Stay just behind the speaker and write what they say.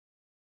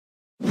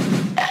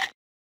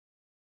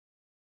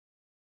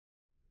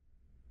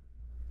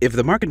If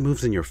the market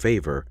moves in your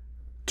favor,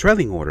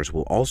 trailing orders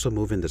will also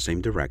move in the same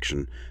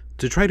direction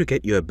to try to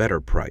get you a better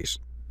price.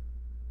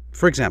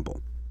 For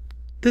example,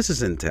 this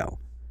is Intel.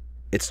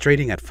 It's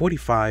trading at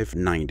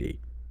 $45.90.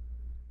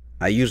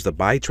 I use the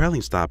buy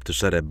trailing stop to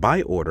set a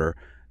buy order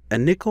a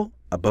nickel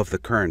above the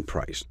current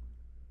price.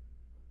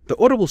 The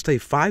order will stay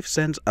 5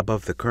 cents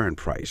above the current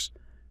price.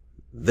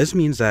 This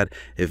means that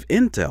if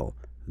Intel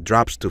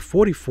drops to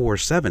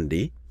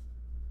 $44.70,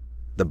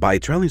 the buy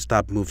trailing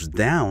stop moves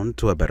down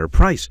to a better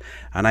price,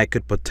 and I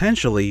could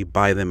potentially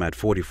buy them at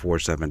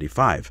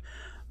 $44.75,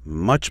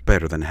 much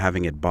better than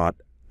having it bought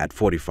at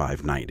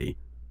 $45.90.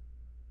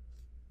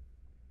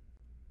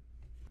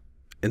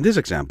 In this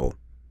example,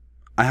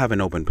 I have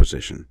an open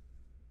position.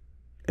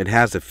 It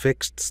has a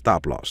fixed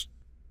stop loss.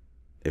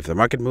 If the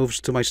market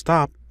moves to my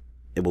stop,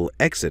 it will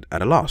exit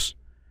at a loss.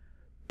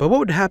 But what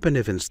would happen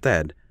if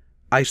instead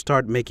I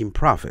start making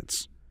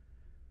profits?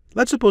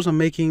 Let's suppose I'm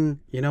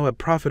making, a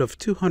profit of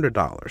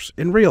 $200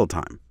 in real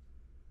time.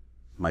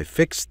 My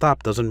fixed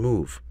stop doesn't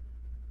move.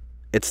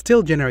 It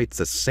still generates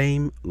the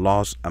same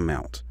loss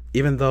amount,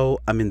 even though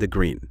I'm in the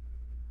green.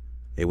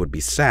 It would be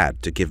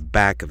sad to give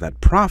back that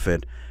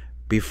profit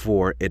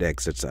before it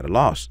exits at a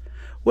loss.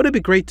 Would it be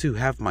great to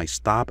have my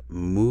stop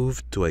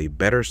move to a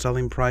better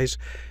selling price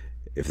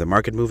if the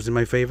market moves in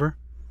my favor?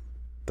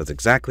 That's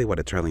exactly what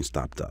a trailing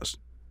stop does.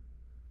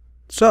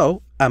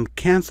 So I'm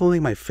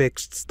canceling my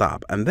fixed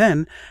stop, and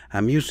then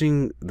I'm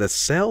using the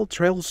sell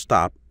trail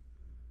stop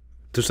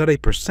to set a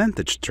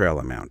percentage trail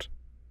amount.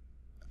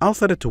 I'll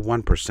set it to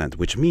 1%,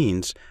 which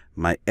means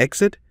my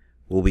exit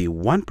will be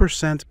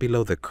 1%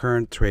 below the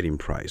current trading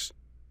price.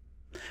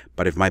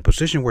 But if my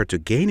position were to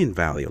gain in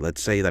value,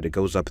 let's say that it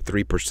goes up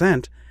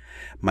 3%,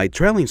 my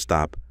trailing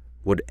stop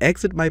would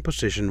exit my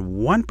position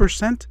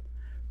 1%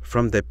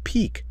 from the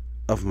peak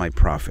of my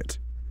profit.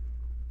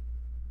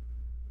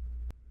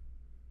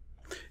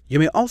 You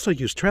may also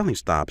use trailing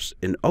stops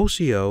in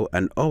OCO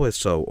and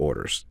OSO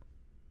orders.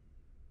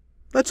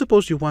 Let's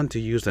suppose you want to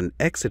use an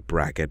exit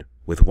bracket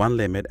with one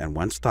limit and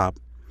one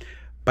stop,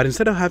 but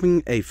instead of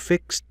having a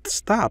fixed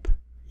stop,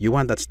 you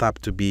want that stop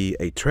to be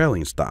a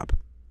trailing stop.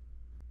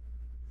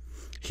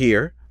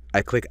 Here,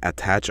 I click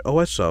Attach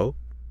OSO,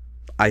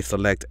 I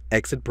select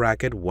Exit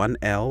Bracket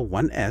 1L,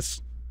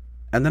 1S,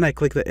 and then I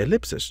click the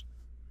ellipsis.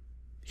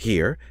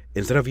 Here,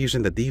 instead of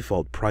using the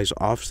default price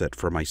offset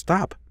for my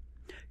stop,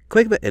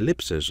 click the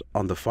ellipsis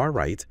on the far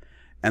right,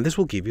 and this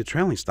will give you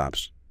trailing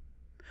stops.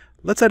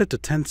 Let's set it to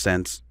 10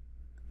 cents,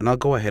 and I'll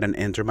go ahead and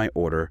enter my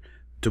order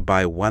to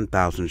buy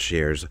 1,000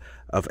 shares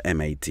of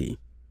MAT.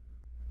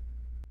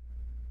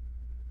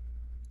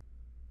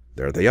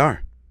 There they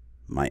are,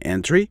 my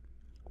entry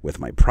with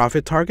my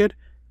profit target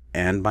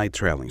and my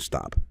trailing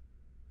stop.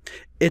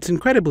 It's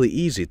incredibly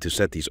easy to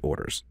set these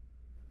orders.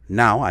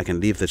 Now I can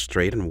leave this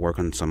trade and work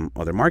on some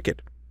other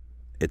market.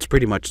 It's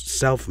pretty much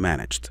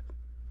self-managed.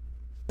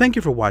 Thank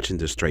you for watching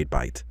this Trade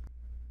Bite.